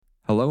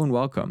Hello and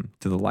welcome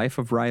to The Life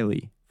of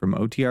Riley from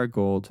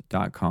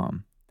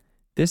OTRGold.com.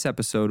 This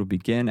episode will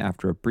begin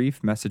after a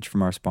brief message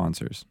from our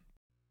sponsors.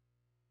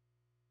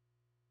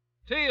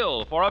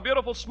 Teal for a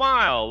beautiful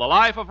smile, The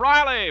Life of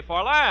Riley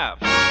for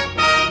laughs.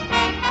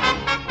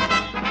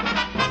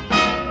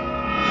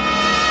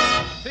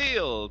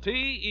 Teal,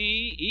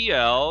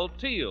 T-E-E-L,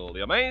 Teal,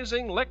 the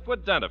amazing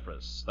liquid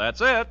dentifrice. That's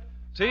it,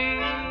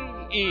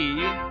 T-E-E-L.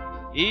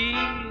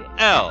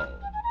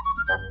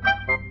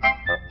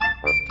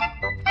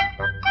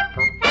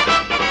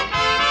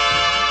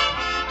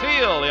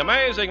 Teal, the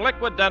amazing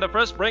liquid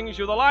dentifrice, brings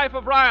you The Life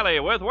of Riley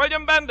with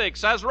William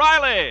Bendix as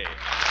Riley.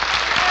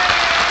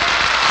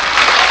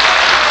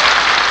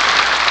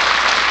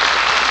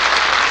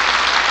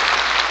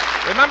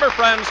 Remember,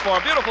 friends,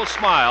 for beautiful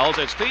smiles,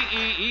 it's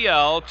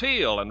T-E-E-L,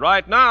 Teal. And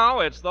right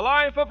now, it's The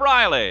Life of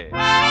Riley.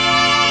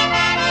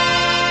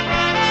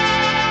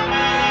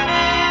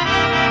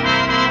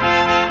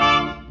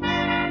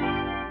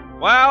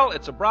 Well,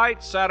 it's a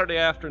bright Saturday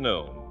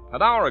afternoon.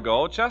 An hour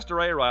ago, Chester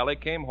A. Riley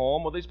came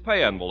home with his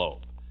pay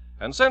envelope.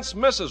 And since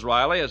Mrs.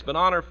 Riley has been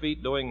on her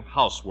feet doing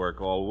housework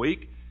all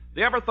week,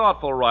 the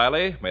ever-thoughtful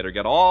Riley made her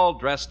get all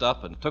dressed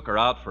up and took her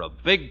out for a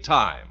big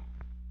time.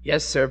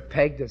 Yes, sir,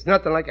 Peg. There's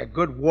nothing like a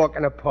good walk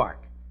in a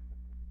park.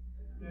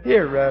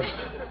 Here,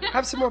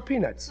 have some more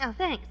peanuts. Oh,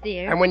 thanks,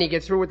 dear. And when you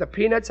get through with the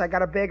peanuts, I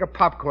got a bag of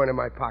popcorn in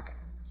my pocket.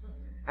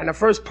 And the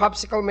first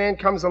popsicle man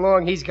comes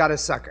along, he's got a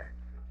sucker.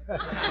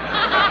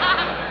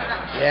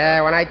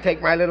 Yeah, when I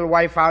take my little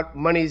wife out,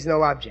 money's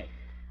no object.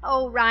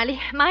 Oh, Riley,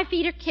 my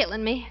feet are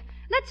killing me.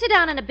 Let's sit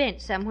down on a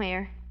bench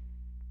somewhere.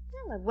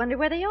 Well, I wonder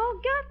where they all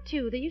got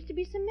to. There used to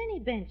be so many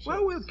benches.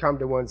 Well, we'll come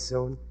to one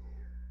soon.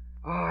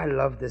 Oh, I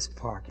love this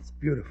park. It's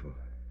beautiful.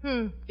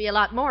 Be a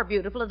lot more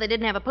beautiful if they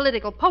didn't have a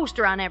political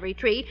poster on every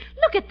tree.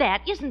 Look at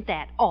that. Isn't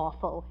that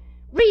awful?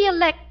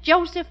 Re-elect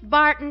Joseph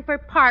Barton for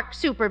park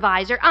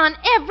supervisor on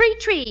every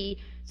tree.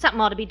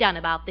 Something ought to be done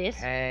about this.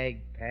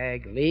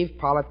 Peg, leave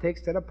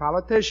politics to the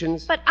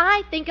politicians. But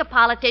I think a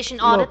politician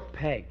ought to... Look,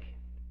 Peg,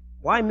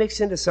 why mix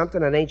into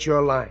something that ain't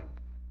your line?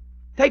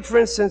 Take, for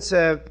instance,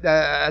 a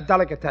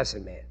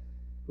delicatessen man.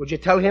 Would you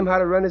tell him how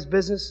to run his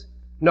business?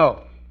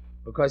 No,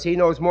 because he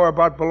knows more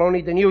about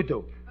baloney than you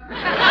do.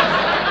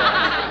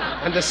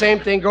 And the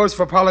same thing goes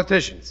for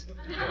politicians. But,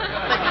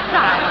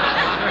 Riley...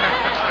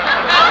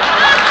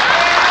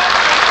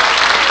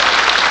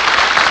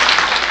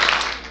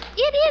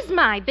 It is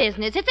my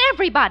business. It's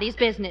everybody's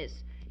business.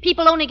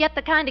 People only get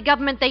the kind of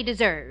government they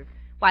deserve.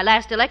 Why,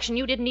 last election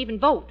you didn't even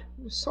vote.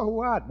 So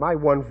what? My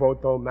one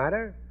vote don't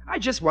matter. I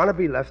just want to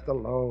be left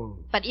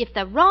alone. But if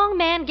the wrong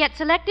man gets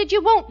elected,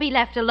 you won't be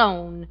left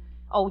alone.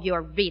 Oh,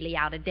 you're really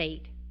out of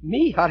date.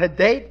 Me? Out of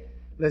date?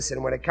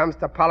 Listen, when it comes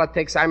to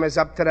politics, I'm as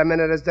up to the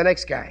minute as the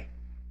next guy.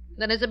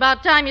 Then it's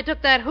about time you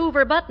took that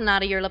Hoover button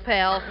out of your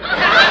lapel.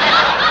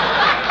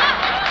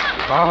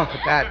 Oh,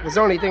 that was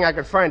the only thing I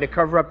could find to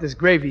cover up this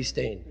gravy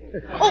stain.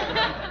 Oh,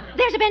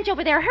 there's a bench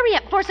over there. Hurry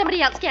up before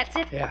somebody else gets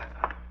it. Yeah.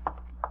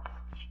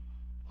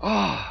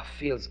 Oh,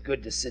 feels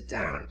good to sit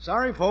down.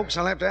 Sorry, folks,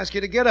 I'll have to ask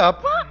you to get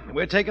up. What?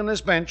 We're taking this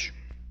bench.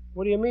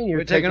 What do you mean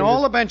We're taking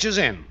all the benches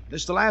in.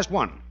 This is the last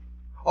one.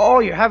 Oh,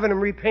 you're having them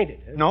repainted.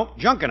 Huh? No,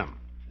 junking them.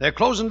 They're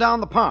closing down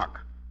the park.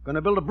 Going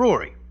to build a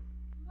brewery.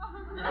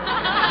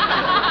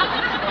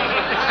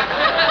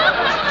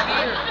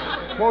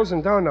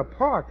 Closing down the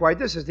park? Why,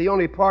 this is the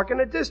only park in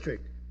the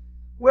district.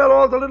 Where'll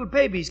all the little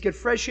babies get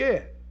fresh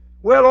air?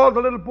 Where'll all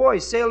the little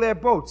boys sail their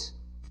boats?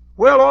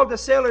 Where'll all the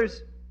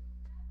sailors...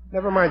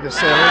 Never mind the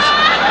sailors.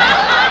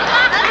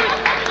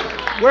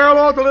 Where'll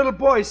all the little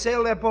boys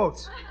sail their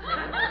boats?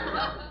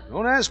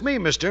 Don't ask me,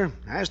 mister.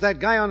 Ask that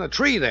guy on the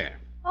tree there.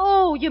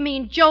 Oh, you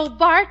mean Joe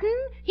Barton?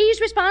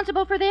 He's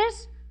responsible for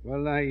this?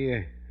 Well,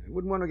 I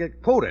wouldn't want to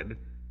get quoted,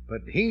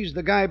 but he's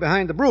the guy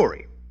behind the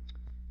brewery.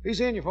 Be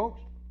seeing you, folks.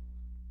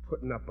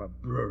 Putting up a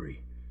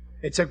brewery.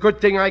 It's a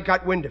good thing I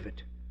got wind of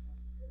it.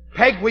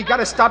 Peg, we got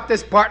to stop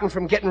this Barton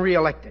from getting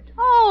reelected.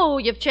 Oh,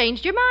 you've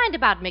changed your mind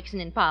about mixing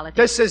in politics.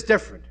 This is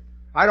different.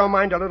 I don't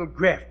mind a little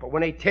graft, but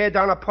when they tear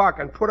down a park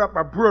and put up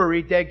a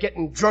brewery, they're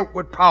getting drunk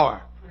with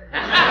power.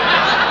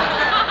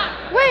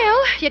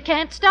 Well, you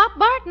can't stop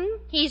Barton.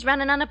 He's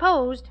running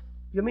unopposed.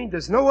 You mean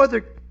there's no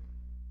other...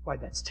 Why,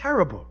 that's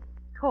terrible.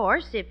 Of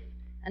course, if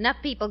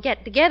enough people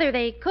get together,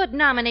 they could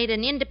nominate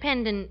an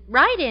independent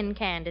write-in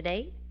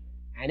candidate.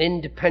 An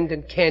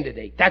independent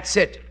candidate. That's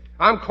it.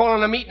 I'm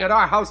calling a meeting at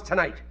our house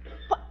tonight.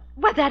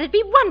 Well, that'd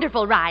be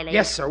wonderful, Riley.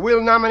 Yes, sir.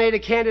 We'll nominate a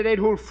candidate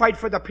who'll fight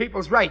for the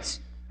people's rights.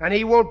 And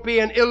he won't be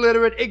an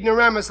illiterate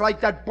ignoramus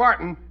like that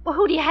Barton. Well,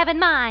 who do you have in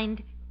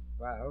mind?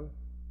 Well,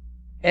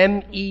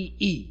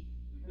 M-E-E.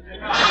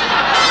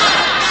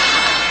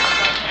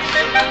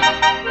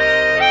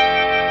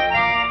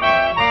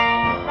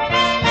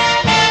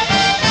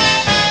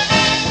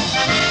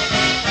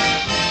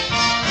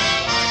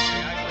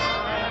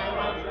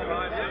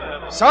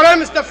 So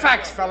them's the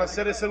facts, fellow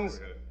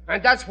citizens.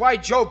 And that's why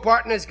Joe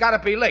Barton has got to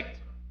be licked.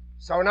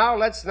 So now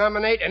let's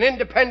nominate an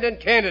independent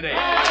candidate.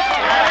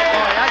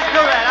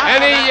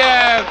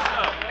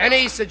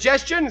 Any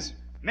suggestions?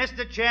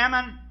 Mr.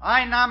 Chairman,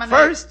 I nominate...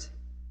 First,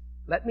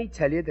 let me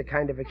tell you the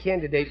kind of a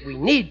candidate we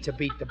need to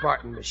beat the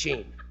Barton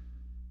machine.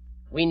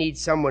 We need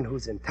someone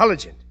who's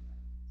intelligent,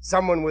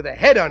 someone with a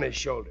head on his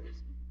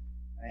shoulders,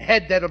 a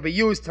head that'll be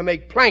used to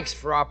make planks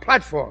for our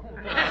platform.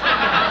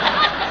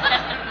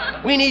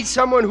 We need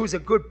someone who's a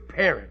good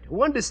parent,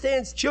 who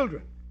understands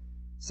children,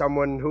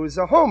 someone who's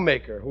a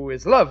homemaker, who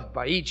is loved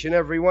by each and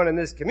every one in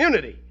this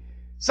community,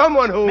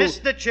 someone who...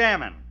 Mr.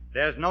 Chairman,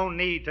 there's no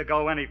need to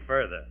go any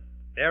further.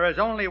 There is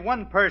only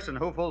one person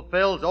who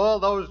fulfills all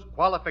those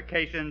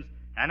qualifications,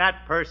 and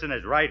that person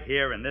is right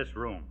here in this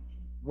room.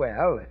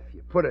 Well, if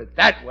you put it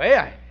that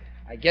way,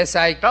 I guess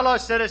I... Fellow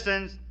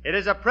citizens, it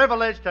is a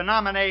privilege to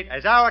nominate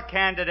as our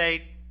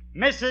candidate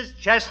Mrs.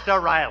 Chester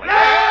Riley.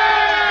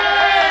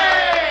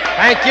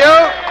 Thank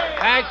you.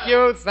 Thank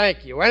you.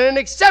 Thank you. And in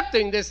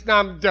accepting this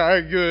Hey,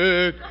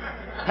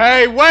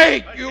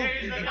 wait, you...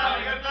 She's a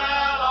jolly good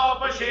fellow,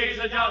 but she's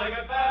a jolly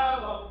good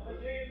fellow.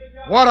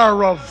 What a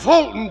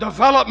revolting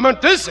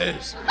development this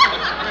is.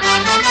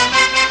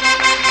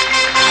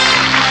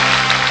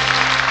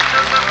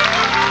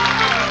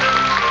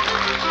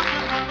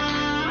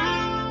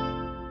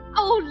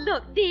 Oh,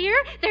 look, dear.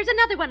 There's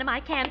another one of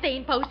my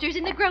campaign posters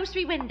in the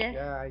grocery window.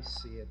 Yeah, I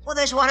see it. Well,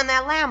 there's one on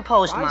that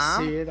lamppost, Mom.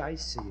 I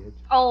see it.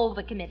 Oh,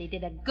 the committee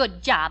did a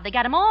good job. They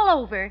got 'em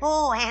all over.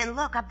 Oh, and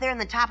look, up there in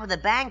the top of the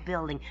bank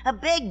building, a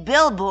big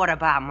billboard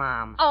about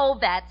Mom. Oh,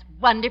 that's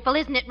wonderful,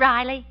 isn't it,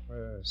 Riley?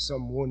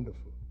 Some wonderful.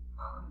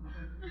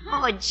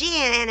 Oh,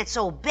 gee, and it's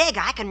so big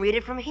I can read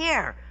it from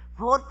here.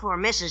 Vote for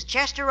Mrs.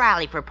 Chester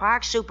Riley for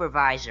park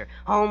supervisor,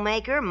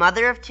 homemaker,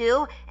 mother of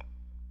two.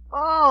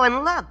 Oh,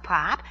 and look,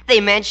 Pop, they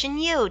mention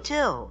you,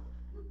 too.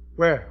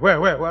 Where?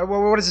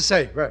 What does it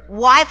say? Where?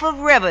 Wife of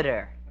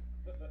Riveter.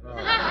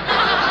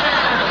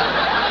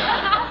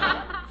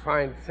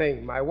 Fine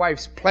thing. My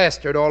wife's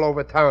plastered all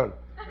over town.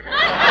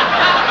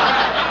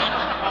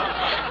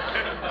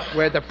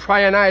 Where the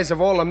prying eyes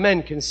of all the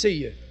men can see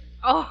you.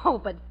 Oh,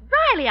 but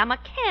Riley, I'm a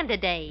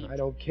candidate. I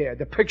don't care.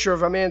 The picture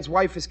of a man's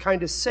wife is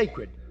kind of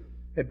sacred.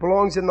 It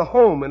belongs in the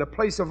home, in a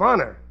place of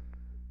honor.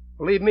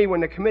 Believe me,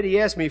 when the committee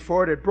asked me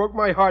for it, it broke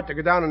my heart to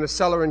go down in the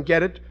cellar and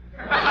get it.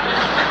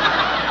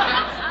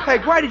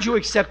 Peg, why did you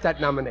accept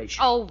that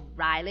nomination? Oh,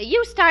 Riley,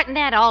 you starting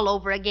that all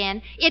over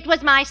again. It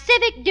was my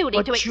civic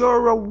duty But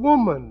you're a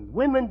woman.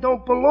 Women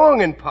don't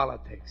belong in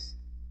politics.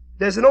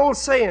 There's an old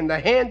saying, the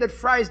hand that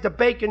fries the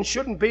bacon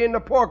shouldn't be in the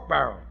pork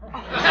barrel.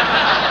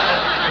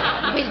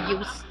 Will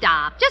you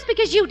stop? Just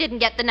because you didn't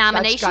get the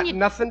nomination, That's got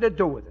nothing to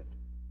do with it.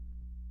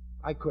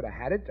 I could have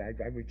had it.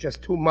 I was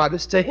just too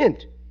modest to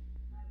hint.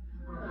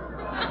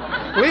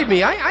 Believe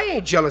me, I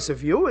ain't jealous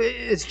of you.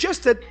 It's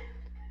just that,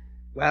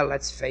 well,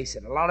 let's face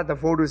it, a lot of the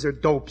voters are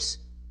dopes.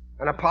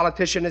 And a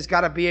politician has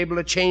got to be able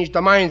to change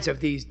the minds of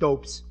these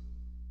dopes.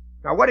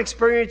 Now, what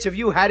experience have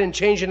you had in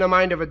changing the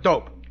mind of a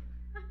dope?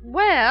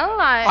 Well,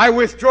 I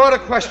withdraw the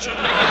question.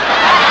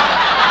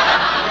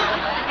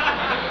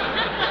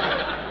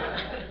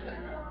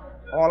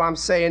 All I'm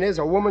saying is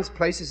a woman's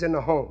place is in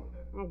the home.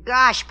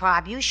 Gosh,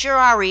 Pop, you sure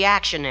are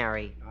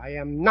reactionary. I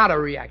am not a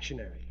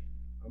reactionary.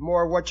 I'm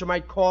more what you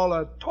might call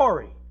a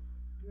Tory.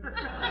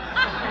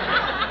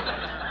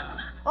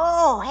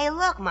 Oh, hey,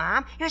 look,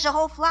 Mom. Here's a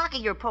whole flock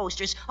of your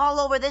posters all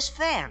over this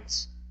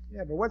fence.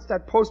 Yeah, but what's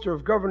that poster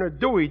of Governor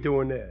Dewey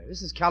doing there?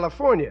 This is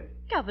California.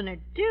 Governor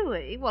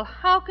Dewey? Well,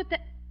 how could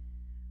that...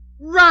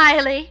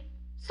 Riley,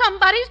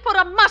 somebody's put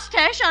a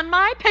mustache on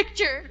my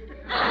picture.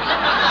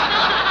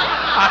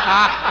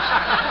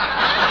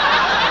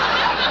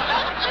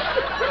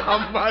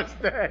 A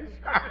mustache.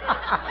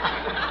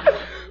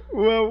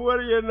 Well, what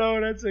do you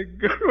know? That's a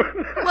good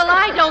one. Well,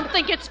 I don't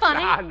think it's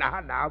funny.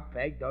 No,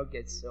 Peg, don't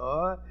get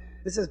sore.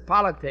 This is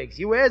politics.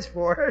 You asked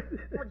for it.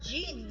 Well,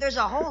 gee, there's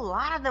a whole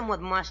lot of them with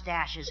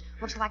mustaches.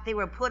 Looks like they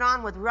were put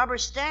on with rubber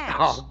stamps.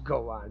 Oh,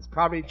 go on. It's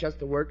probably just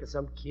the work of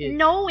some kid.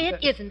 No, it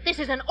isn't. This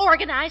is an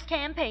organized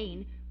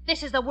campaign.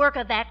 This is the work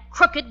of that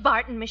crooked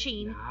Barton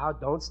machine. Now,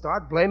 don't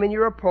start blaming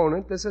your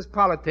opponent. This is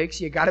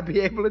politics. You got to be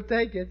able to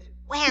take it.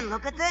 And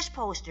look at this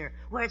poster,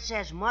 where it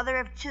says mother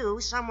of two,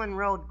 someone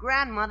wrote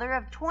grandmother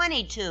of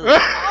 22.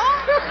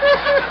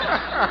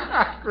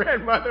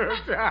 Grandmother of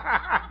two.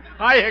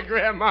 Hiya,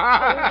 Grandma.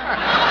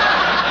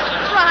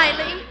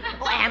 Riley.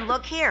 Oh, and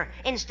look here,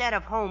 instead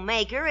of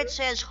homemaker, it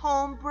says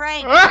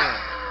homebreaker.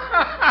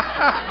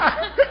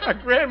 A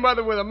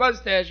grandmother with a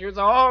mustache who's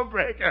a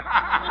homebreaker.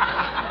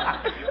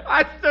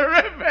 That's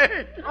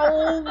terrific.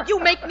 Oh, you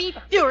make me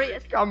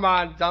furious. Come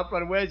on,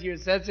 Dumplin', where's your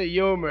sense of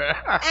humor?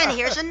 And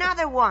here's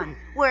another one,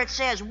 where it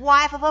says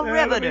wife of a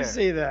riveter. Let me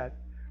see that.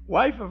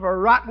 Wife of a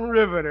rotten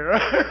riveter.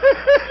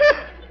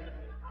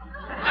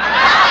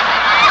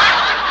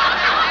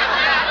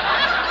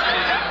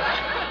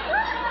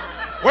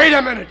 Wait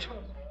a minute.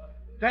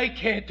 They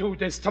can't do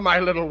this to my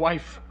little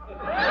wife.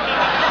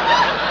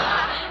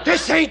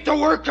 This ain't the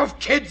work of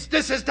kids.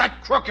 This is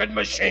that crooked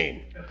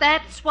machine.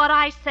 That's what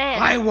I said.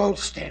 I won't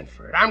stand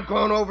for it. I'm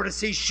going over to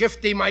see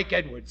Shifty Mike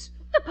Edwards.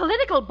 The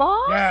political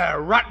boss? Yeah,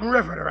 rotten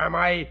riveter, am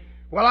I?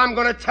 Well, I'm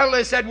going to tell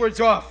this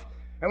Edwards off.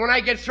 And when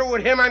I get through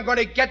with him, I'm going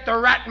to get the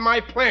rat in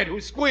my plant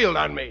who squealed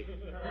on me.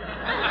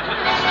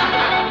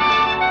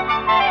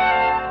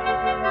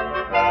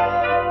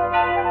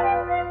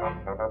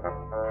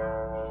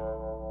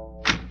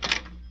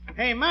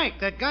 Hey, Mike,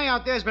 that guy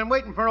out there's been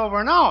waiting for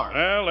over an hour.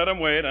 Well, let him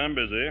wait. I'm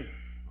busy.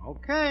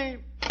 Okay.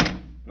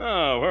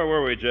 Now, where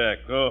were we, Jack?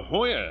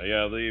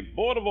 Yeah, the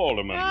Board of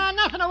Aldermen.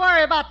 Nothing to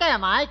worry about there,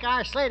 Mike.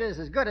 Our slate is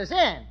as good as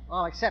in.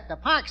 All except the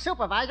park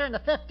supervisor and the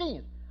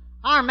 15th.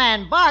 Our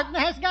man Barton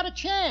hasn't got a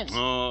chance.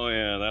 Oh,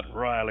 yeah, that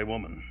Riley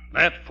woman.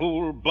 That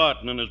fool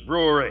Barton and his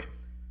brewery.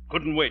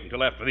 Couldn't wait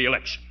until after the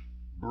election.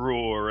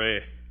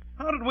 Brewery.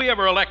 How did we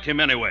ever elect him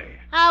anyway?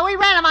 We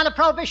ran him on a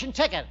prohibition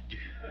ticket.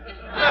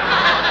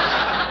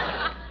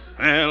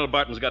 Well,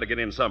 Barton's got to get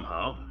in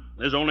somehow.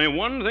 There's only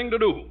one thing to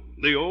do.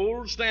 The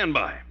old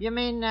standby. You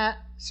mean,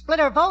 split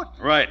her vote?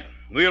 Right.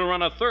 We'll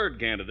run a third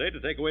candidate to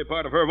take away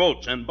part of her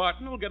votes, and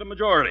Barton will get a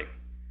majority.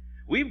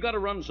 We've got to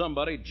run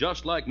somebody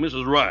just like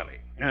Mrs. Riley,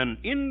 an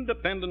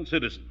independent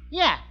citizen.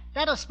 Yeah,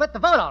 that'll split the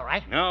vote all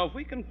right. Now, if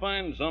we can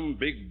find some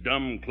big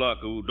dumb cluck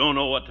who don't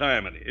know what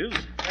time it is...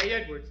 Hey,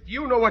 Edwards, do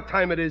you know what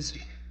time it is?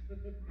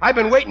 I've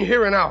been waiting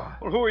here an hour.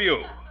 Well, who are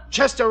you?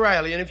 Chester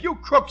Riley, and if you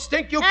crooks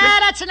think you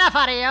can... That's enough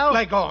out of you.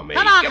 Let go of me.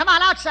 Come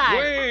on, outside.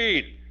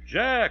 Wait!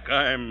 Jack,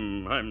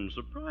 I'm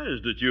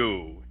surprised at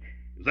you.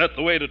 Is that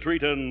the way to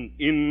treat an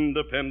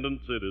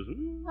independent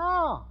citizen?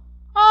 Oh,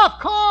 of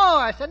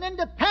course, an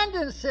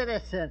independent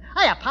citizen.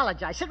 I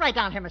apologize. Sit right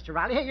down here, Mr.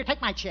 Riley. Here, you take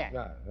my chair.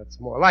 No,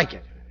 that's more like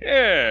it.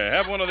 Yeah,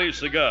 have one of these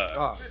cigars.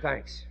 Oh,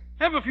 thanks.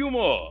 Have a few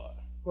more.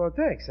 Well,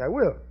 thanks, I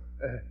will.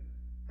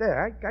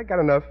 There, I got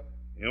enough.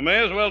 You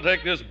may as well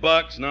take this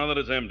box now that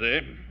it's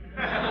empty.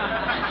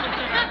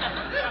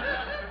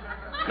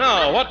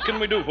 Now, what can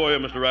we do for you,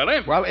 Mr.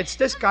 Riley? Well, it's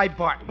this guy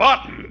Barton.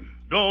 Barton!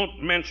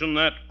 Don't mention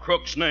that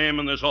crook's name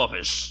in this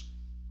office.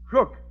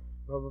 Crook?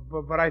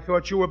 But I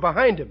thought you were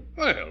behind him.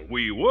 Well,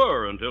 we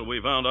were until we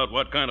found out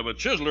what kind of a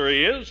chiseler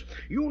he is.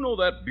 You know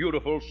that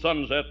beautiful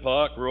Sunset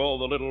Park where all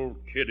the little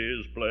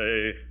kiddies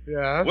play?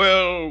 Yeah?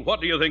 Well,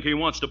 what do you think he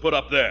wants to put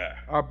up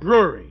there? A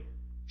brewery.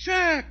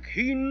 Jack,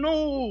 he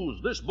knows.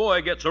 This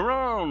boy gets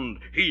around.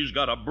 He's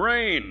got a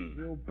brain.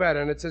 You bet,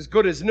 and it's as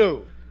good as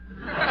new.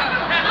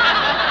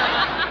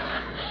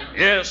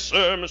 Yes,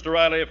 sir, Mr.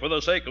 Riley, for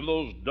the sake of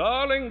those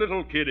darling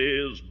little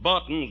kiddies,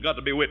 Barton's got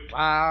to be whipped.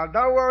 Well,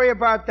 don't worry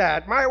about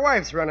that. My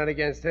wife's running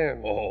against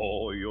him.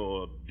 Oh,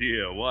 your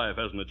dear wife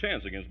hasn't a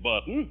chance against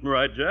Barton.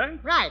 Right,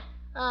 Jack? Right.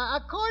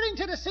 According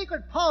to the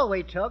secret poll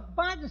we took,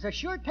 Barton's a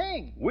sure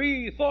thing.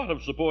 We thought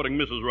of supporting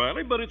Mrs.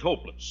 Riley, but it's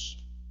hopeless.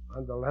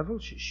 On the level?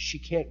 She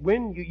can't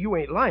win? You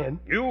ain't lying.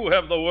 You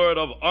have the word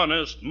of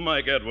honest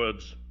Mike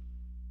Edwards.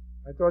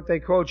 I thought they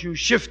called you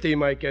Shifty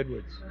Mike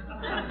Edwards.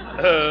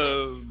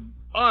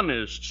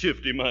 Honest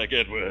Shifty Mike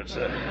Edwards.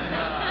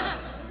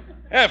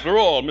 After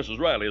all, Mrs.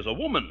 Riley is a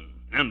woman,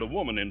 and a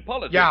woman in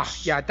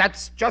politics. Yeah,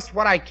 that's just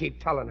what I keep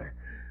telling her.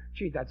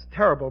 Gee, that's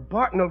terrible.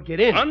 Barton will get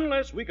in.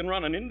 Unless we can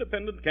run an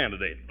independent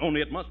candidate.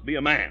 Only it must be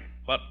a man.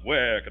 But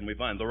where can we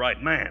find the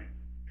right man?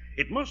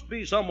 It must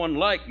be someone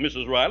like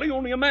Mrs. Riley,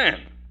 only a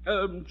man.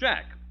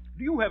 Jack,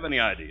 do you have any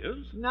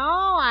ideas? No,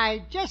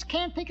 I just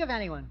can't think of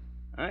anyone.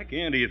 I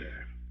can't either.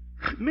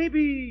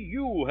 Maybe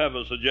you have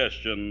a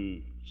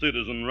suggestion,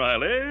 Citizen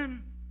Riley.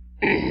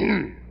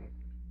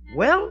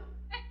 Well,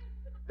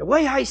 the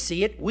way I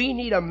see it, we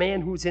need a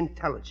man who's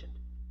intelligent.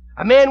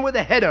 A man with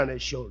a head on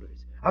his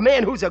shoulders. A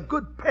man who's a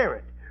good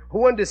parent,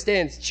 who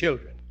understands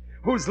children,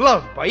 who's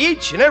loved by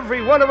each and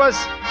every one of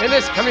us in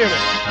this community.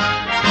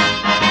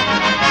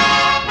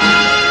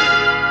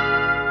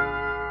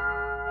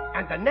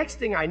 And the next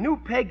thing I knew,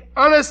 Peg,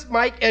 honest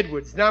Mike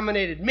Edwards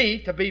nominated me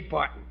to be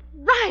Barton.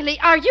 Riley,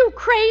 are you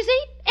crazy?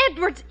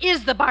 Edwards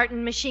is the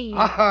Barton machine.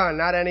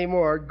 Not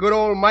anymore. Good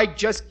old Mike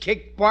just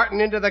kicked Barton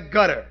into the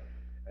gutter.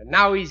 And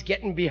now he's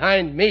getting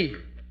behind me.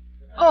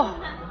 Oh,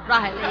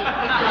 Riley.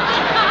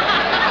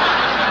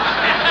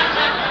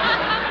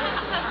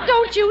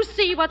 Don't you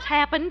see what's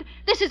happened?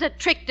 This is a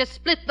trick to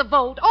split the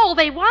vote. All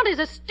they want is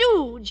a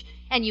stooge.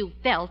 And you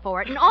fell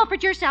for it and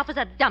offered yourself as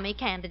a dummy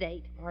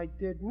candidate. I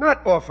did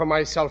not offer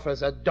myself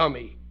as a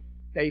dummy.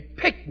 They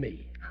picked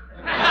me.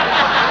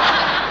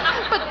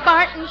 But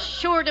Barton's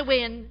sure to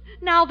win.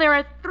 Now there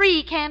are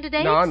 3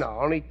 candidates. No,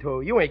 only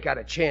 2. You ain't got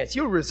a chance.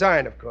 You'll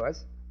resign, of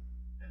course.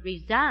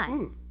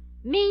 Resign?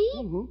 Me?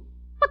 Mm-hmm.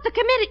 But the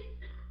committee...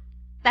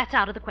 That's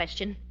out of the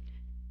question.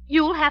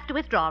 You'll have to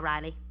withdraw,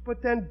 Riley.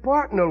 But then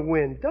Barton will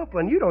win.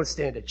 Dublin, you don't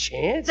stand a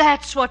chance.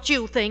 That's what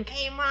you think.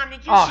 Hey, Mom,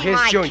 did you see here's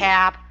my Junior.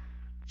 cap?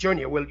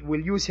 Junior,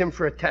 we'll use him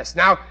for a test.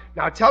 Now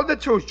tell the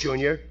truth,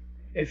 Junior.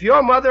 If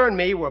your mother and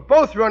me were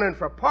both running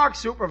for park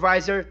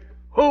supervisor,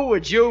 who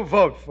would you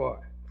vote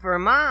for? For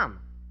Mom.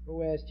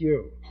 Who asked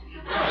you?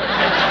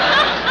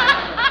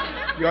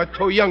 You're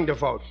too young to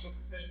vote.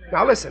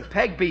 Now listen,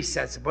 Peg, be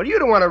sensible. You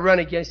don't want to run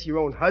against your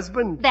own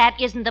husband. That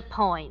isn't the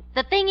point.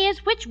 The thing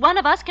is, which one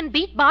of us can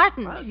beat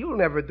Barton? Well, you'll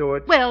never do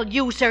it. Well,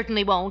 you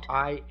certainly won't.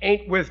 I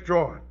ain't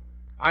withdrawn.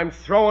 I'm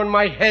throwing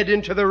my head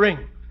into the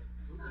ring.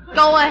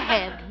 Go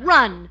ahead,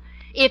 run.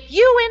 If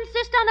you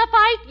insist on a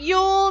fight,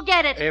 you'll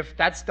get it. If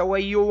that's the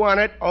way you want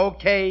it,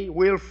 okay,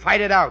 we'll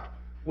fight it out.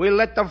 We'll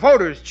let the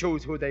voters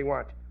choose who they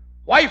want.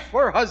 Wife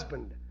or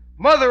husband,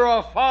 mother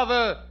or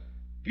father,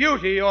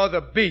 Beauty or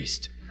the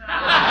Beast.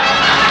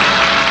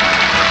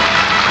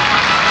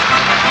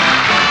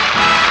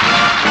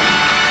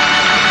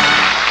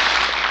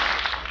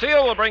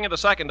 Teal will bring you the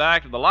second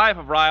act of The Life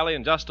of Riley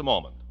in just a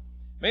moment.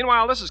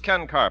 Meanwhile, this is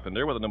Ken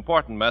Carpenter with an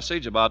important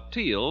message about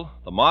Teal,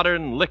 the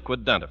modern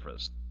liquid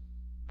dentifrice.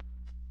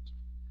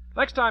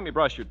 Next time you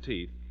brush your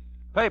teeth,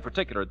 pay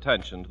particular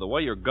attention to the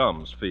way your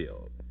gums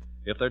feel.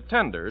 If they're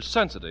tender,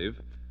 sensitive,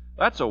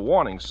 that's a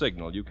warning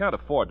signal you can't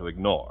afford to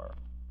ignore.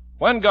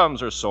 When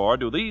gums are sore,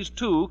 do these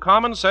two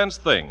common sense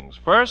things.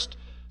 First,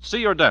 see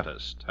your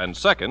dentist. And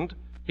second,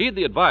 heed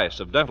the advice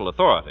of dental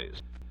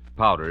authorities.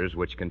 Powders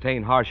which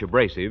contain harsh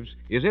abrasives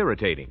is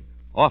irritating,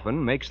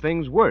 often makes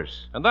things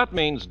worse. And that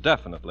means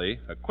definitely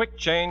a quick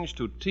change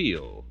to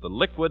Teal, the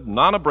liquid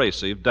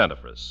non-abrasive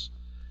dentifrice.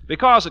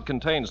 Because it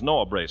contains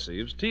no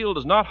abrasives, Teal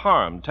does not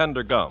harm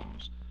tender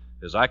gums.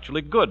 It is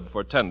actually good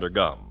for tender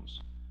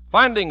gums.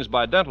 Findings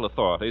by dental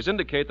authorities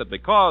indicate that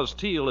because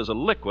Teal is a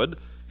liquid,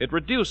 it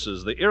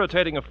reduces the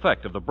irritating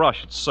effect of the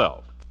brush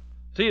itself.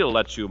 Teal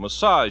lets you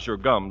massage your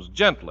gums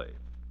gently.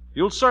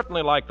 You'll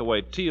certainly like the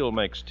way Teal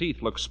makes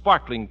teeth look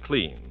sparkling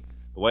clean,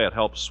 the way it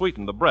helps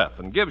sweeten the breath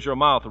and gives your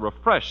mouth a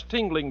refreshed,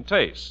 tingling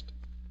taste.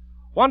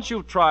 Once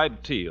you've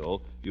tried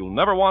Teal, you'll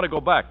never want to go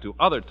back to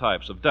other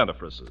types of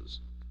dentifrices.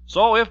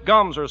 So if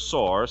gums are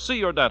sore, see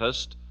your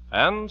dentist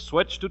and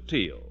switch to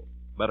Teal.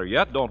 Better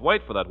yet, don't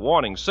wait for that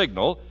warning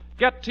signal.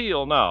 Get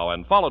Teal now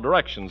and follow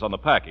directions on the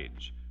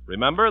package.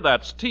 Remember,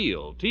 that's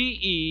Teal,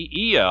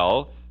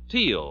 T-E-E-L,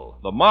 Teal,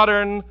 the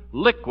modern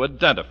liquid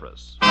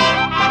dentifrice.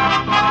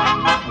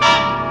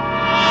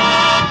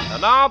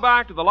 And now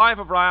back to The Life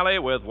of Riley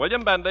with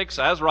William Bendix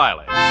as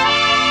Riley.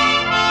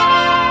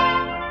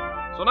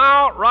 So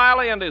now,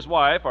 Riley and his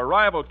wife are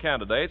rival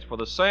candidates for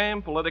the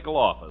same political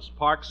office,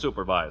 Park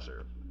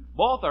Supervisor.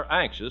 Both are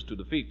anxious to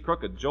defeat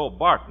crooked Joe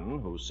Barton,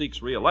 who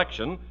seeks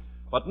re-election,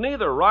 but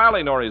neither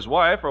Riley nor his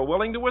wife are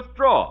willing to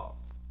withdraw.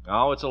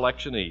 Now it's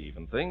election eve,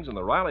 and things in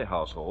the Riley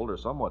household are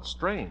somewhat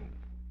strained.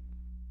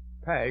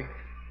 Peg.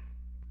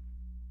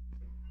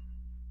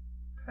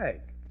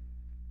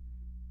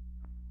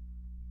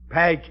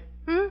 Peg,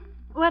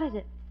 What is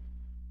it?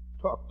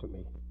 talk to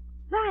me.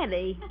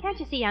 Riley, can't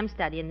you see I'm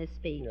studying this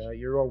speech?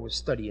 You're always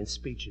studying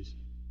speeches.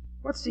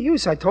 What's the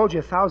use? I told you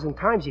 1,000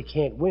 times you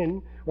can't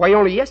win. Why,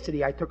 only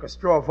yesterday I took a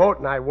straw vote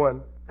and I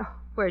won. Oh,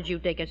 where'd you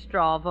take a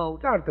straw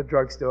vote? Down at the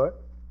drugstore.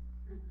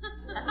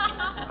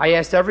 I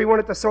asked everyone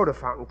at the soda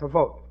fountain to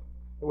vote.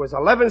 There was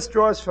 11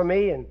 straws for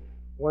me and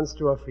 1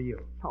 straw for you.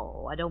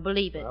 Oh, I don't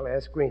believe it. Well,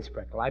 ask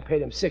Greenspreckle. I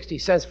paid him 60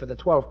 cents for the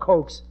 12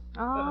 Cokes.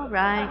 All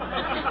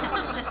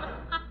right.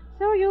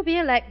 So you'll be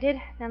elected.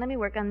 Now let me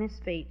work on this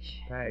speech.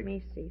 Peg. Let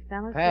me see.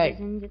 Fellow Peg.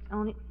 citizens, it's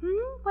only...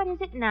 What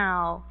is it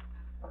now?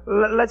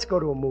 Let's go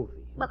to a movie.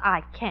 Well,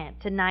 I can't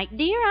tonight,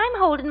 dear. I'm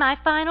holding my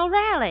final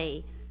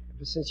rally.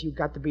 Ever since you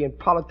got to be in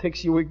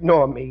politics, you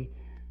ignore me.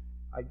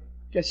 I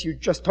guess you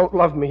just don't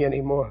love me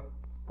anymore.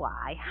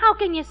 Why? How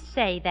can you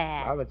say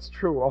that? Well, it's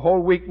true. A whole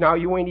week now,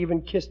 you ain't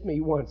even kissed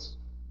me once.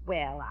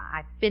 Well,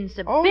 I've been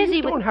so Oh, busy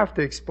you with... don't have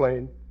to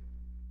explain.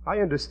 I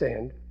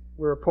understand.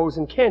 We're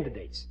opposing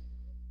candidates.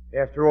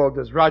 After all,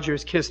 does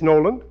Rogers kiss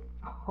Nolan?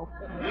 Oh,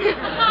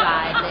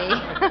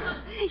 Riley.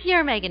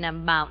 You're making a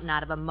mountain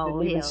out of a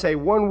molehill. Didn't even say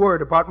one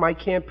word about my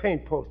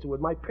campaign poster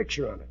with my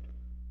picture on it.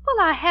 Well,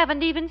 I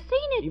haven't even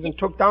seen it. Even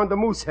took down the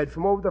moose head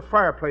from over the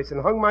fireplace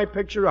and hung my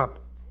picture up.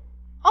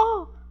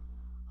 Oh,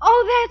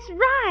 that's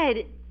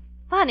right.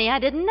 Funny, I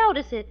didn't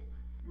notice it.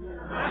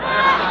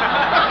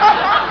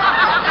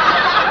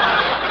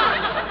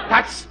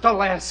 That's the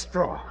last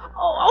straw.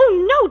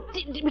 Oh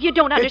no, you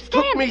don't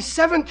understand. It took me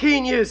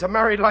 17 years of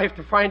married life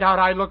to find out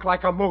I look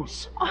like a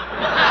moose. But,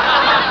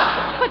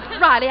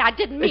 Riley, I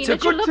didn't mean It's a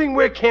that you good look... thing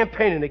we're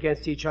campaigning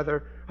against each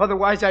other.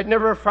 Otherwise, I'd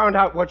never have found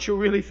out what you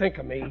really think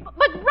of me.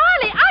 But,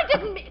 Riley, I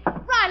didn't mean...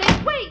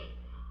 Riley, wait.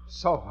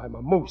 So, I'm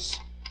a moose.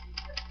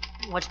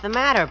 What's the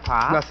matter,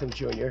 Pop? Nothing,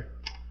 Junior.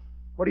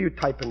 What are you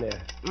typing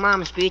there?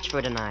 Mom's speech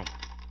for tonight.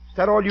 Is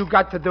that all you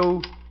got to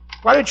do?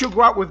 Why don't you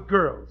go out with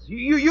girls?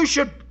 You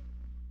should...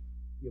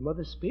 Your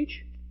mother's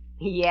speech?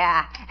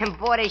 Yeah, and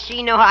boy, does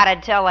she know how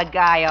to tell a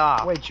guy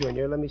off. Wait,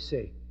 Junior, let me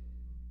see.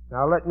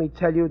 Now, let me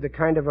tell you the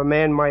kind of a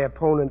man my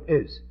opponent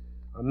is.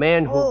 A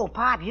man who... Oh,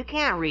 Pop, you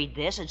can't read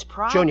this. It's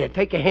private. Junior,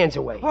 take your hands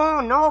away.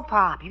 Oh, no,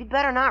 Pop. You'd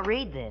better not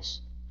read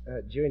this.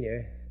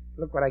 Junior,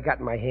 look what I got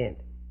in my hand.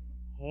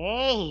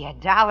 Hey,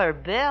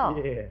 $1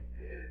 bill. Yeah.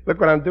 Look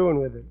what I'm doing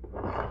with it.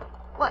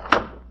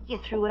 What? You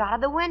threw it out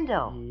of the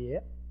window.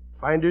 Yep.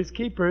 Finders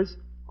keepers.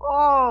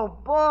 Oh,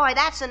 boy,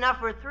 that's enough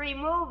for 3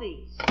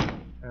 movies.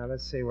 Now,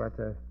 let's see what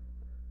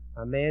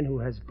a man who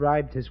has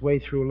bribed his way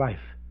through life.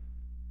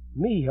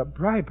 Me, a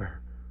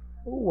briber.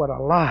 Oh, what a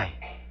lie.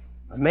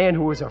 A man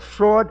who is a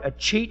fraud, a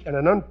cheat, and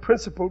an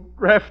unprincipled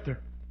grafter.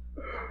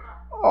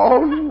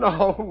 Oh,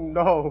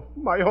 no,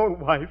 my own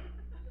wife.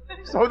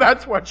 So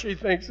that's what she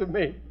thinks of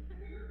me.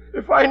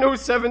 If I knew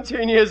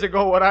 17 years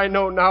ago what I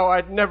know now,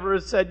 I'd never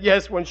have said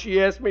yes when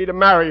she asked me to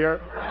marry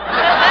her.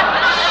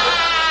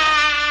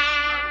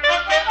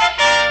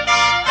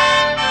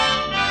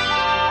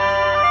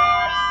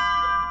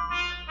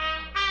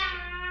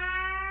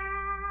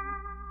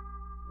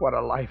 What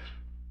a life.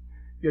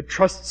 You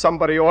trust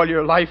somebody all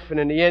your life, and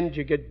in the end,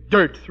 you get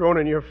dirt thrown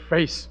in your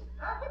face.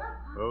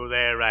 Oh,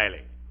 there,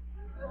 Riley.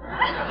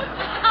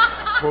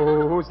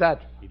 Who's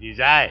that? It is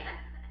I,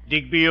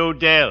 Digby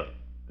Odell,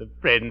 the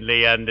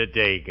friendly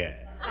undertaker.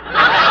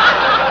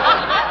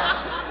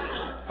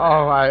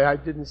 Oh, I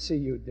didn't see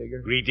you,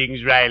 Digger.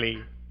 Greetings,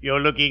 Riley.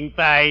 You're looking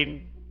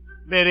fine.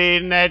 Very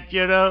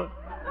natural.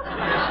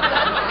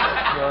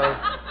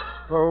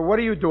 What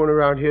are you doing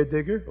around here,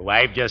 Digger? Oh,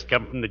 I've just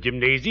come from the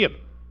gymnasium,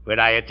 where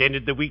I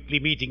attended the weekly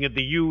meeting of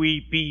the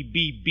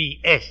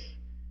UEPBBS.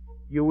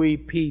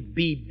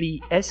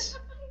 UEPBBS?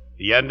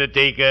 The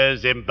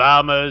Undertakers,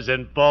 Embalmers,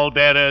 and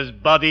Pallbearers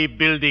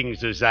Bodybuilding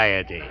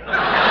Society.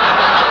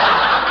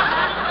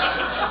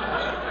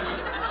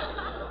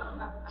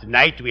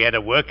 Tonight we had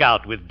a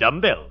workout with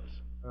dumbbells.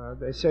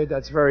 They say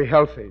that's very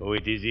healthy. Oh,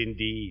 it is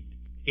indeed.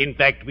 In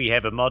fact, we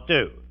have a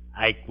motto.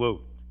 I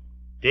quote,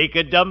 "Take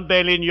a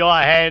dumbbell in your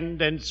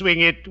hand and swing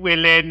it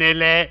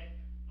willy-nilly,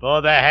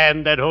 for the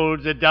hand that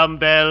holds a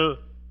dumbbell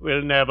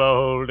will never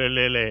hold a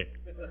lily."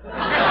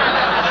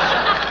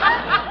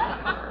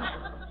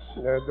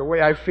 The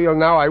way I feel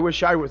now, I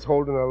wish I was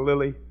holding a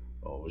lily.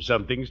 Oh,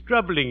 something's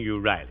troubling you,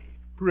 Riley.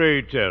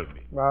 Pray tell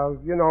me. Well,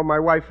 you know, my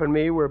wife and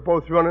me, we're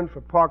both running for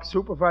park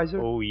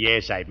supervisor. Oh,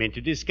 yes, I meant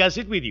to discuss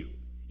it with you.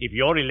 If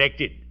you're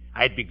elected,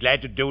 I'd be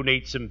glad to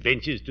donate some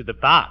benches to the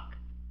park.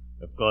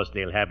 Of course,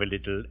 they'll have a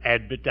little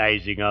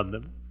advertising on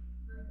them.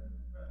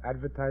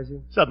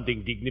 Advertising?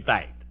 Something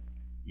dignified.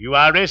 You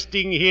are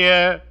resting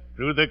here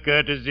through the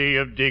courtesy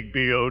of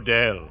Digby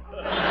Odell.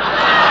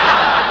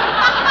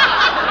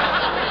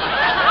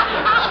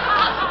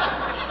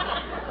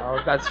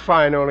 Oh, that's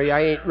fine, only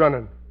I ain't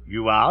running.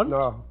 You aren't?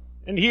 No.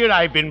 And here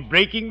I've been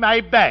breaking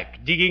my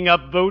back digging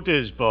up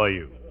voters for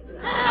you.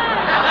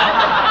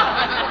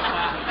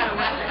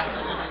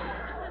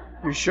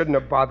 You shouldn't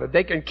have bothered.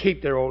 They can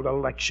keep their old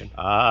election.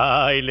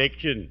 Ah,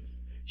 elections.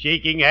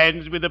 Shaking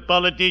hands with a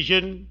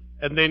politician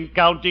and then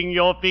counting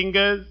your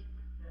fingers?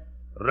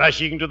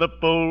 Rushing to the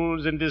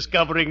polls and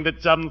discovering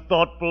that some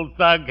thoughtful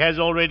thug has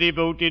already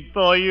voted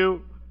for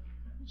you?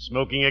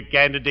 Smoking a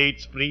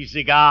candidate's free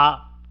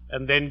cigar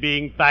and then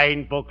being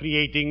fined for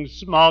creating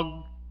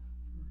smog?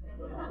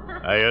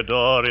 I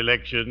adore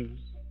elections.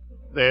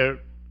 They're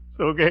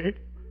so gay.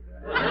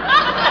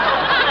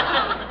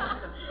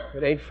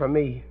 It ain't for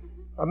me.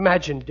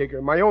 Imagine,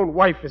 Digger, my own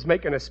wife is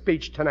making a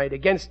speech tonight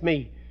against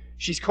me.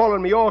 She's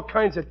calling me all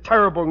kinds of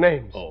terrible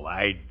names. Oh,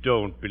 I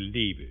don't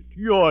believe it.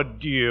 Your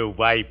dear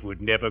wife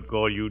would never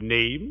call you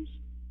names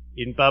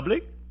in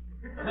public.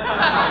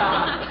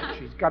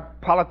 She's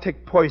got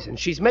politic poison.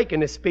 She's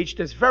making a speech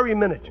this very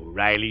minute. Oh,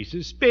 Riley,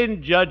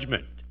 suspend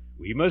judgment.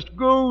 We must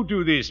go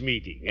to this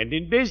meeting and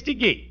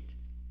investigate.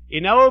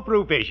 In our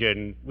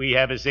profession, we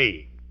have a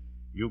saying.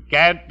 You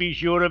can't be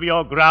sure of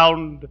your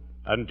ground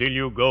until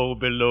you go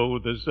below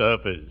the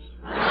surface.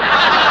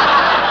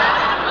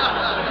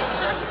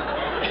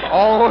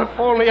 Oh, if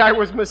only I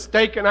was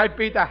mistaken, I'd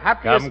be the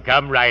happiest.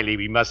 Come, Riley,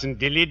 we mustn't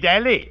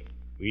dilly-dally.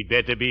 We'd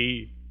better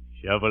be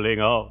shoveling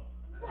off.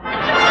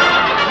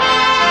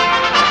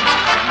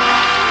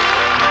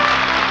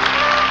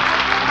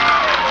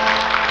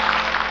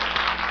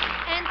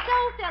 And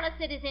so, fellow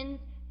citizens,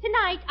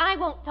 tonight I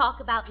won't talk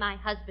about my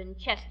husband,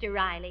 Chester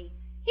Riley.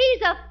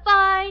 He's a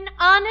fine,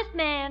 honest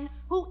man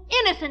who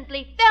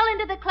innocently fell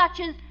into the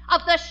clutches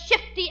of the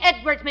shifty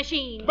Edwards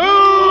machine. Boo!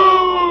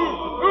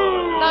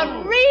 The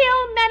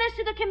real menace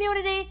to the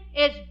community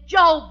is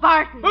Joe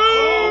Barton.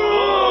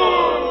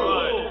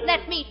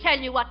 Let me tell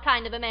you what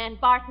kind of a man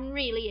Barton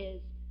really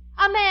is.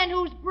 A man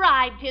who's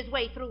bribed his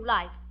way through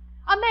life.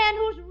 A man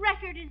whose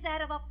record is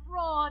that of a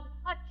fraud,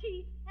 a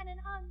cheat, and an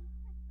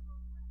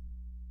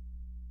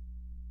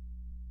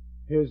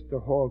Here's the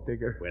hall,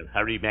 Digger. Well,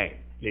 hurry, man.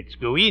 Let's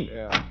go in.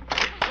 Yeah.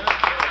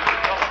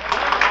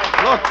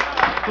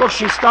 Look,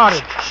 she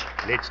started.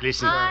 Let's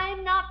listen.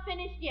 I'm not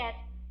finished yet.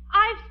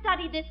 I've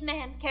studied this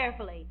man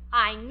carefully.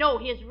 I know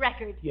his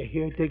record. You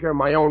hear, Digger,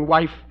 my own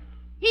wife?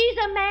 He's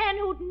a man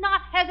who'd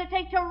not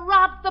hesitate to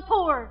rob the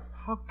poor.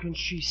 How can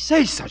she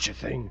say such a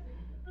thing?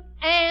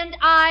 And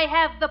I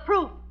have the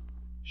proof.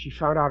 She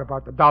found out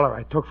about the $1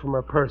 I took from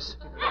her purse.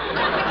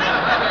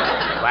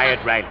 Quiet,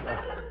 Riley.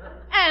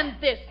 And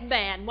this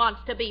man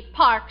wants to be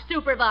park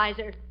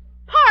supervisor.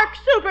 Park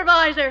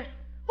supervisor!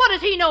 What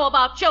does he know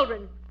about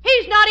children?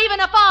 He's not even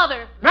a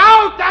father.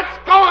 Now that's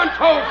going too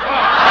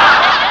far!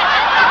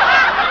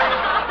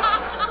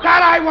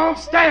 That I won't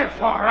stand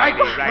for.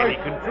 Riley,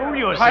 control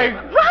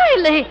yourself.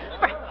 Riley!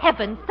 For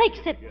heaven's sake,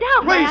 sit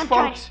down. Please,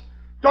 folks,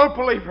 don't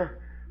believe her.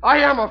 I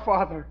am a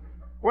father.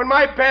 When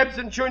my Babs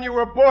and Junior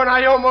were born,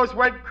 I almost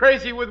went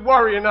crazy with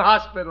worry in the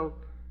hospital.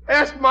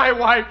 Ask my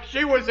wife.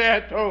 She was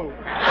there, too.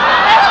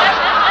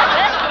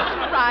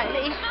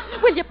 Riley,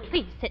 Will you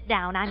please sit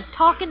down? I'm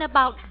talking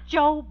about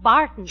Joe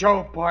Barton.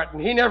 Joe Barton.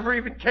 He never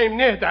even came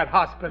near that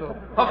hospital.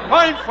 A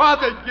fine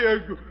father.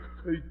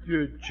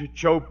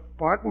 Joe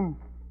Barton?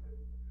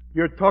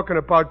 You're talking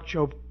about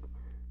Joe...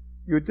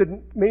 You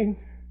didn't mean...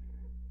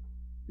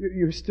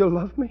 You still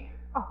love me?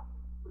 Oh,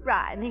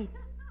 Riley,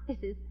 this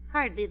is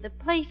hardly the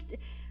place to...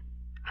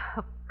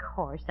 Of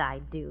course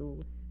I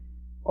do.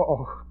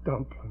 Oh,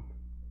 Dumpling.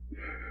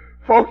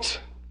 Folks,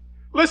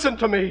 listen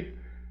to me.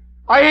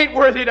 I ain't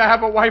worthy to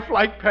have a wife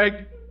like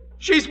Peg.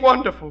 She's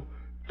wonderful.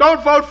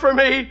 Don't vote for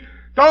me.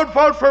 Don't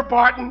vote for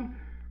Barton.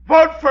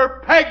 Vote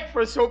for Peg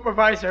for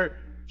supervisor.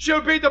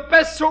 She'll be the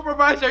best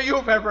supervisor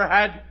you've ever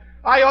had.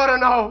 I ought to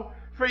know.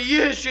 For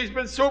years she's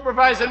been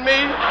supervising me.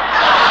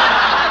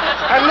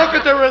 And look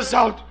at the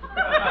result.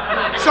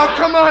 So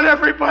come on,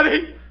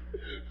 everybody.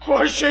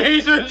 For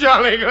she's a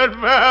jolly good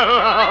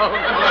fellow.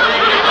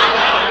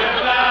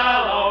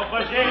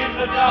 For she's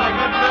a jolly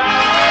good fellow.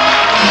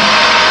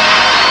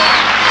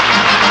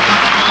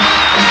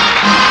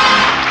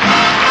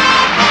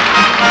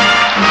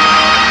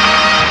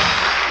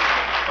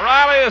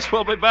 Riley,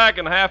 we'll be back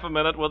in half a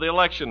minute with the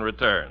election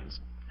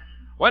returns.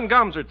 When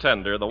gums are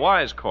tender, the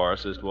wise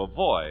course is to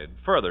avoid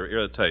further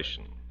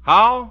irritation.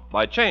 How?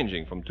 By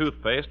changing from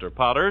toothpaste or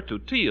powder to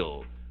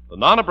Teal, the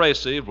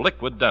non-abrasive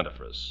liquid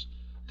dentifrice.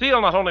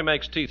 Teal not only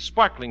makes teeth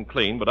sparkling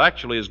clean, but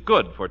actually is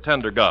good for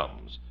tender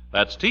gums.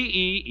 That's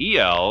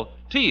T-E-E-L,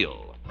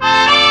 Teal.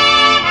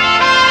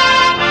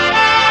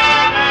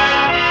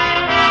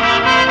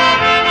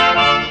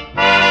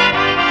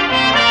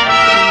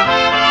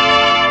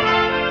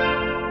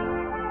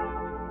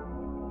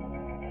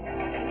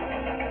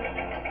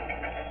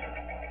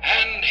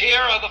 And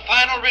here are the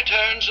final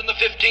returns in the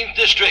 15th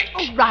District.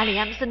 Oh, Riley,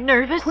 I'm so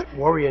nervous. Quit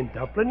worrying,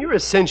 Dumpling. You're a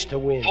cinch to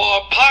win.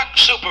 For Park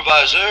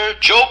Supervisor,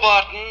 Joe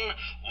Barton,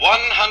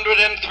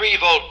 103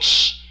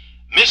 votes.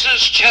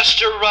 Mrs.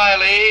 Chester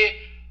Riley,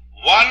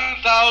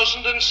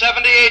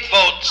 1,078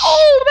 votes.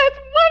 Oh, that's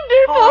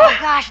wonderful. Oh,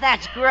 gosh,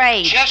 that's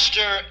great.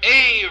 Chester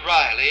A.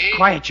 Riley,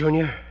 Quiet,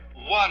 Junior.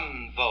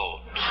 1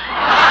 vote.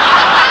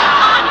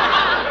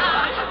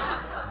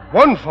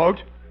 1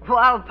 vote?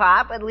 Well,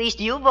 Pop, at least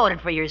you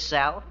voted for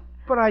yourself.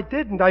 But I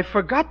didn't. I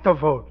forgot to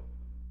vote.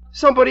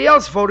 Somebody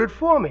else voted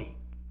for me.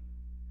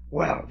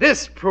 Well,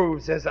 this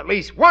proves there's at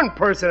least one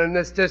person in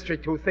this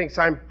district who thinks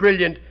I'm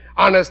brilliant,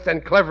 honest,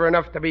 and clever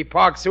enough to be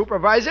park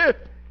supervisor.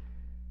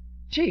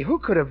 Gee, who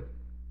could have...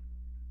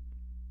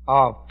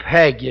 Oh,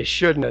 Peg, you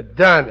shouldn't have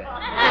done it.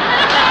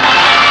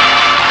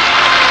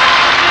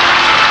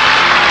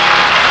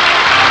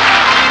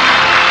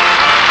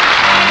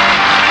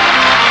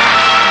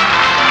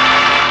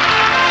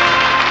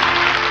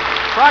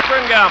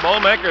 Procter & Gamble,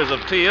 makers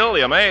of Teal,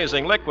 the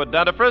amazing liquid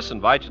dentifrice,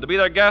 invite you to be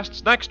their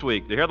guests next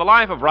week to hear The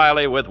Life of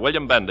Riley with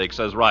William Bendix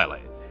as Riley.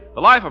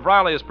 The Life of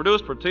Riley is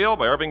produced for Teal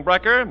by Irving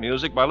Brecker,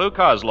 music by Lou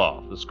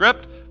Kozloff. The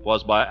script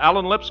was by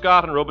Alan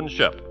Lipscott and Reuben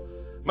Ship.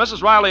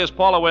 Mrs. Riley is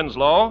Paula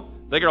Winslow,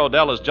 Digger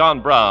Odell is John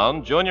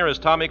Brown, Junior is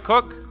Tommy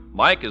Cook,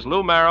 Mike is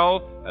Lou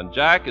Merrill, and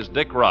Jack is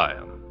Dick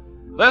Ryan.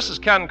 This is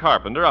Ken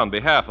Carpenter on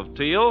behalf of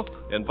Teal,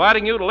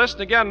 inviting you to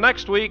listen again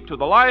next week to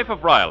The Life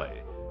of Riley.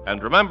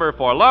 And remember,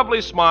 for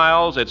lovely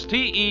smiles, it's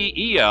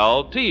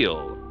T-E-E-L,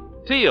 Teal.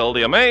 Teal,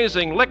 the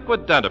amazing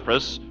liquid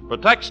dentifrice,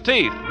 protects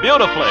teeth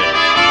beautifully.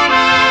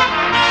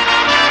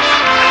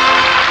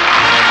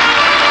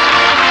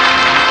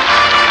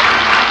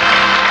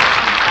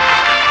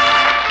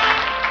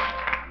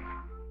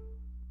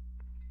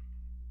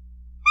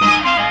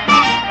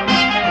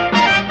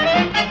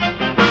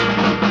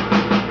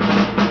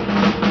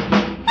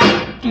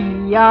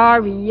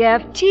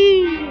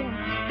 D-R-E-F-T,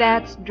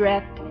 that's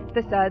Dreft.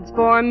 The suds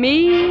for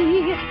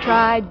me.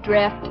 Try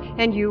Dreft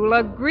and you'll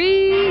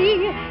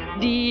agree.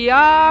 D-R-E-F-T,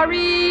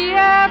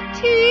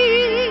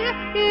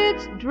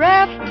 it's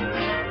Dreft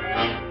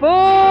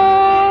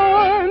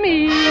for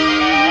me.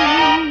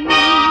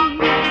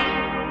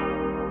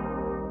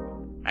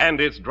 And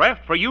it's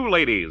Dreft for you,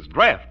 ladies.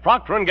 Dreft,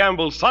 Procter &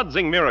 Gamble's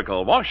sudsing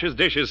miracle, washes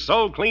dishes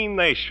so clean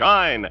they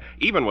shine,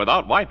 even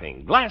without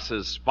wiping.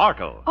 Glasses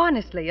sparkle.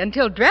 Honestly,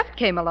 until Dreft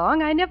came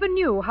along, I never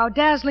knew how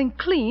dazzling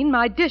clean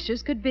my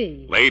dishes could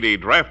be. Lady,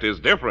 Dreft is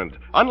different.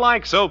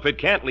 Unlike soap, it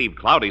can't leave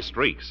cloudy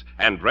streaks.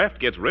 And Dreft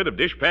gets rid of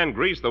dishpan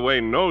grease the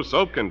way no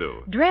soap can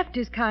do. Dreft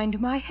is kind to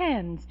my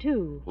hands,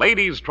 too.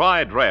 Ladies,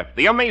 try Dreft,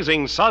 the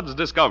amazing suds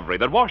discovery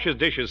that washes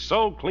dishes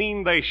so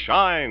clean they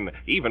shine,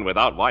 even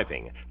without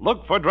wiping.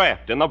 Look for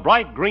Dreft in the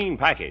bright green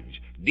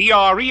package.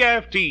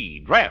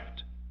 D-R-E-F-T,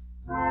 Dreft.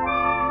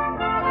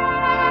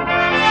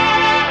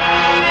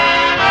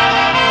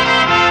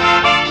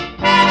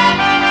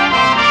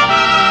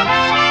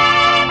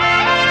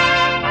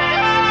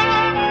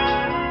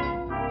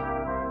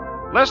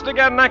 Listen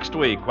again next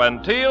week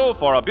when Teal,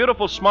 for a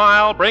Beautiful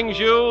Smile, brings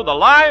you The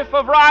Life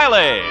of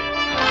Riley.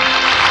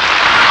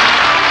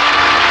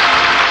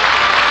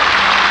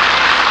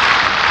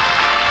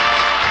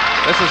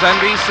 This is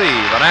NBC,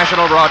 the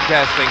National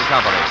Broadcasting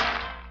Company.